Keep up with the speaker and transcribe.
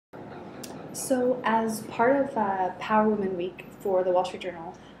So, as part of Power Women Week for the Wall Street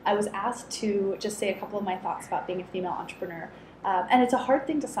Journal, I was asked to just say a couple of my thoughts about being a female entrepreneur. And it's a hard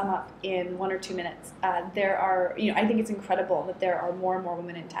thing to sum up in 1 or 2 minutes. There are, I think it's incredible that there are more and more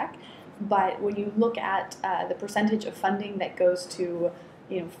women in tech. But when you look at the percentage of funding that goes to,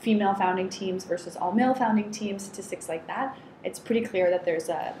 female founding teams versus all male founding teams, statistics like that, it's pretty clear that there's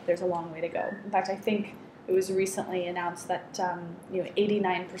a long way to go. In fact, I think it was recently announced that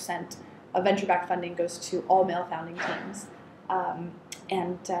 89% of venture-backed funding goes to all male founding teams,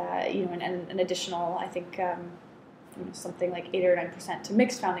 and an additional, I think, something like 8 or 9% to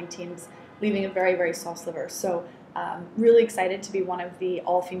mixed founding teams, leaving a very, very small sliver. So really excited to be one of the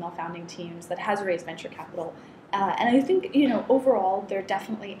all-female founding teams that has raised venture capital. And I think, overall, there are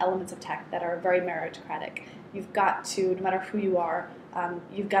definitely elements of tech that are very meritocratic. You've got to, no matter who you are,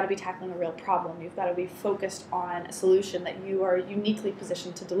 you've got to be tackling a real problem. You've got to be focused on a solution that you are uniquely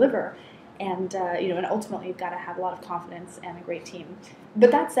positioned to deliver. And ultimately, you've got to have a lot of confidence and a great team.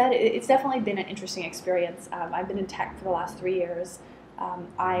 But that said, it's definitely been an interesting experience. I've been in tech for the last 3 years.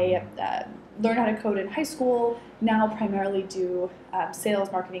 I learned how to code in high school. Now primarily do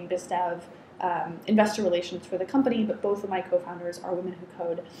sales, marketing, biz dev, investor relations for the company. But both of my co-founders are women who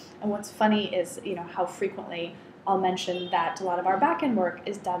code. And what's funny is how frequently I'll mention that a lot of our back-end work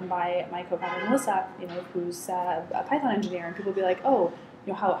is done by my co-founder Melissa, who's a Python engineer, and people will be like, oh,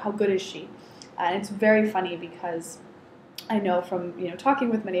 how good is she? And it's very funny because I know from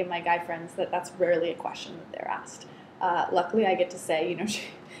talking with many of my guy friends that that's rarely a question that they're asked. Luckily, I get to say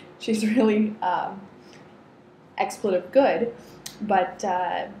she's really expletive good, but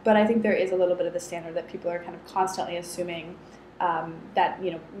I think there is a little bit of the standard that people are kind of constantly assuming that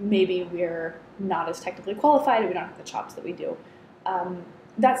maybe we're not as technically qualified, or we don't have the chops that we do.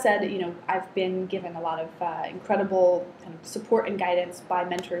 That said, I've been given a lot of incredible kind of support and guidance by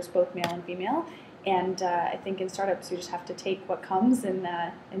mentors, both male and female. And I think in startups, you just have to take what comes and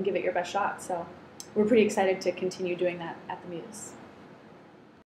give it your best shot. So we're pretty excited to continue doing that at the Muse.